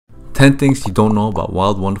10 things you don't know about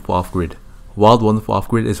Wild Wonderful Off-Grid. Wild Wonderful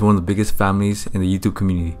Off-Grid is one of the biggest families in the YouTube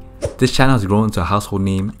community. This channel has grown into a household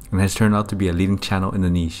name and has turned out to be a leading channel in the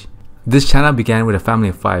niche. This channel began with a family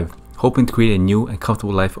of 5, hoping to create a new and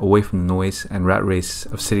comfortable life away from the noise and rat race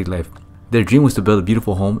of city life. Their dream was to build a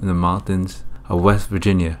beautiful home in the mountains of West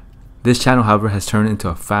Virginia. This channel, however, has turned into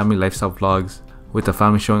a family lifestyle vlogs, with the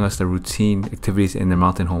family showing us the routine activities in their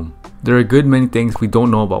mountain home. There are a good many things we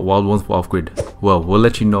don't know about Wild Wonderful Off-Grid. Well, we'll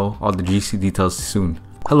let you know all the juicy details soon.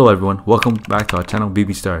 Hello everyone, welcome back to our channel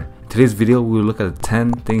BB Star. In today's video, we will look at the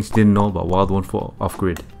 10 things you didn't know about Wild Wonderful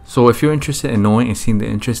Off-Grid. So if you're interested in knowing and seeing the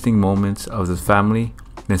interesting moments of the family,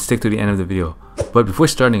 then stick to the end of the video. But before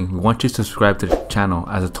starting, we want you to subscribe to the channel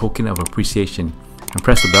as a token of appreciation and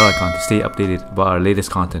press the bell icon to stay updated about our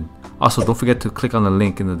latest content. Also, don't forget to click on the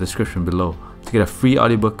link in the description below to get a free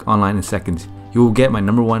audiobook online in seconds. You will get my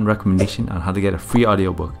 #1 recommendation on how to get a free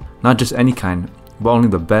audiobook. Not just any kind, but only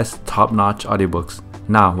the best top-notch audiobooks.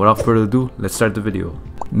 Now, without further ado, let's start the video.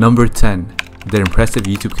 Number 10. Their impressive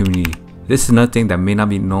YouTube community. This is another thing that may not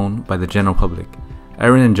be known by the general public.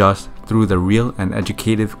 Aaron and Josh, through their real and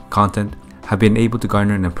educative content, have been able to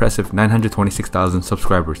garner an impressive 926,000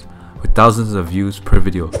 subscribers, with thousands of views per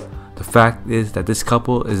video. The fact is that this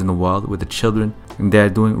couple is in the wild with the children, and they are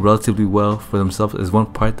doing relatively well for themselves is one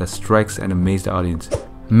part that strikes and amazes the audience.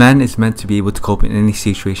 Man is meant to be able to cope in any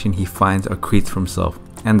situation he finds or creates for himself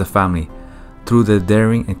and the family. Through the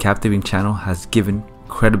daring and captivating channel has given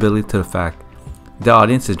credibility to the fact. The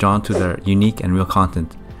audience is drawn to their unique and real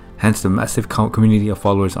content, hence the massive community of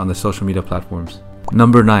followers on their social media platforms.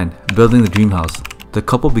 Number 9. Building the dream house. The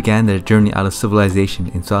couple began their journey out of civilization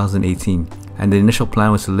in 2018, and the initial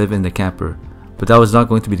plan was to live in their camper, but that was not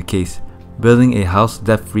going to be the case. Building a house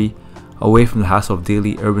debt-free, away from the hassle of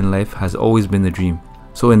daily urban life has always been the dream.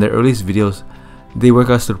 So in their earliest videos, they work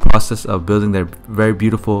us through the process of building their very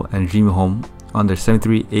beautiful and dreamy home on their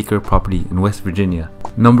 73-acre property in West Virginia.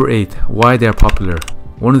 Number 8. Why they are popular.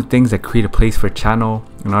 One of the things that create a place for a channel,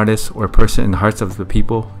 an artist, or a person in the hearts of the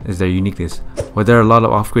people is their uniqueness. While there are a lot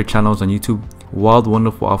of off-grid channels on YouTube, Wild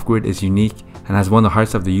Wonderful Off-Grid is unique and has won the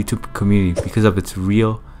hearts of the YouTube community because of its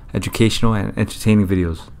real, educational, and entertaining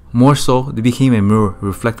videos. More so, they became a mirror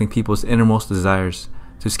reflecting people's innermost desires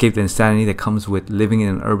to escape the insanity that comes with living in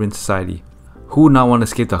an urban society. Who would not want to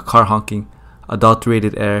escape the car honking,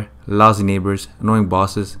 adulterated air, lousy neighbors, annoying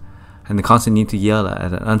bosses, and the constant need to yell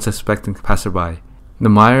at an unsuspecting passerby? The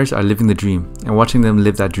Myers are living the dream, and watching them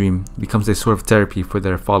live that dream becomes a sort of therapy for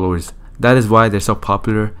their followers. That is why they're so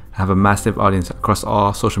popular and have a massive audience across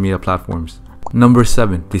all social media platforms. Number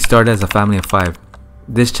 7. They started as a family of 5.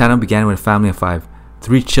 This channel began with a family of 5,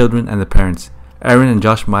 3 children and the parents. Aaron and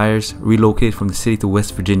Josh Myers relocated from the city to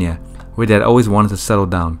West Virginia, where they had always wanted to settle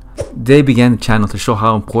down. They began the channel to show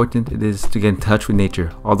how important it is to get in touch with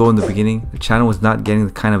nature. Although in the beginning, the channel was not getting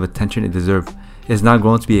the kind of attention it deserved, it has now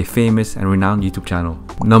grown to be a famous and renowned YouTube channel.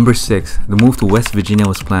 Number 6. The move to West Virginia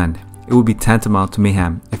was planned. It would be tantamount to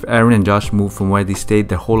mayhem if Aaron and Josh moved from where they stayed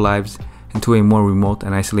their whole lives into a more remote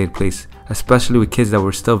and isolated place, especially with kids that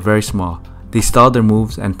were still very small. They stalled their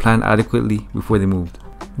moves and planned adequately before they moved.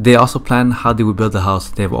 They also planned how they would build the house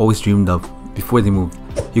they have always dreamed of before they moved.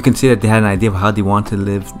 You can see that they had an idea of how they wanted to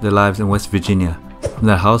live their lives in West Virginia, from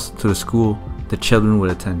their house to the school the children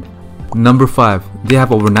would attend. Number 5. They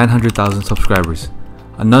have over 900,000 subscribers.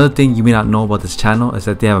 Another thing you may not know about this channel is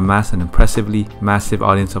that they have amassed an impressively massive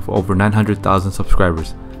audience of over 900,000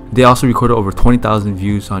 subscribers. They also recorded over 20,000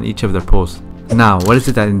 views on each of their posts. Now, what is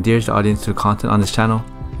it that endears the audience to the content on this channel?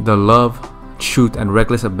 The love, truth, and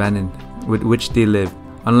reckless abandon with which they live.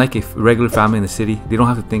 Unlike a regular family in the city, they don't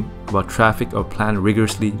have to think about traffic or plan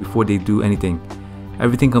rigorously before they do anything.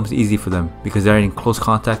 Everything comes easy for them because they are in close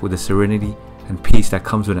contact with the serenity and peace that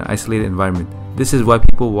comes with an isolated environment. This is why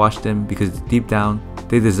people watch them, because deep down,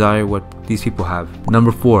 they desire what these people have.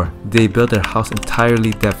 Number 4. They built their house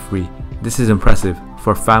entirely debt-free. This is impressive.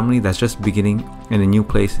 For a family that's just beginning in a new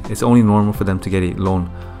place, it's only normal for them to get a loan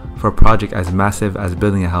for a project as massive as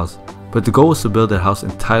building a house. But the goal was to build their house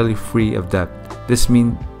entirely free of debt. This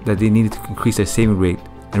means that they needed to increase their saving rate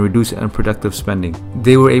and reduce unproductive spending.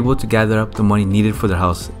 They were able to gather up the money needed for their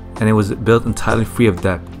house, and it was built entirely free of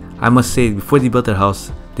debt. I must say, before they built their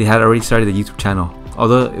house, they had already started a YouTube channel,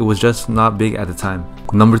 although it was just not big at the time.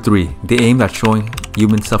 Number 3. They aimed at showing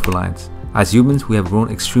human self-reliance. As humans, we have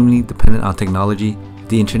grown extremely dependent on technology,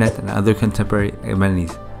 the internet, and other contemporary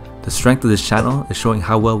amenities. The strength of this channel is showing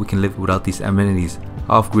how well we can live without these amenities,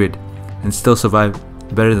 off-grid, and still survive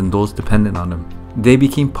better than those dependent on them. They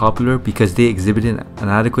became popular because they exhibited an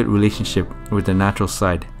adequate relationship with their natural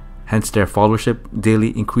side. Hence their followership daily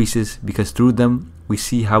increases because through them we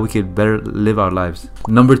see how we could better live our lives.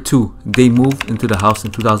 Number 2, they moved into the house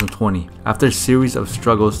in 2020. After a series of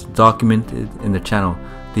struggles documented in the channel,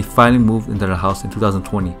 they finally moved into the house in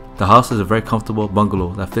 2020. The house is a very comfortable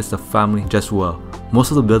bungalow that fits the family just well.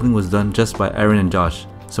 Most of the building was done just by Aaron and Josh.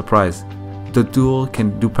 Surprise! The duo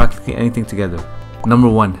can do practically anything together. Number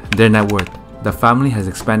 1, their net worth. The family has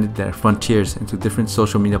expanded their frontiers into different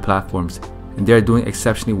social media platforms, and they are doing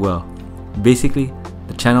exceptionally well. Basically,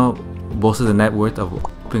 the channel boasts a net worth of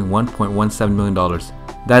 $1.17 million.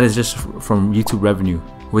 That is just from YouTube revenue.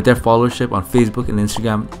 With their followership on Facebook and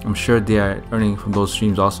Instagram, I'm sure they are earning from those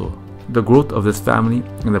streams also. The growth of this family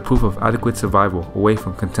and the proof of adequate survival away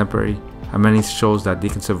from contemporary amenities shows that they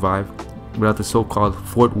can survive without the so-called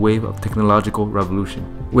fourth wave of technological revolution.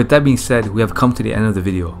 With that being said, we have come to the end of the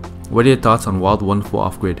video. What are your thoughts on Wild Wonderful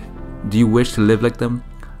Off-Grid? Do you wish to live like them?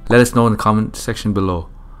 Let us know in the comment section below.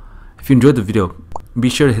 If you enjoyed the video, be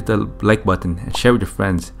sure to hit the like button and share with your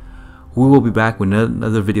friends. We will be back with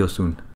another video soon.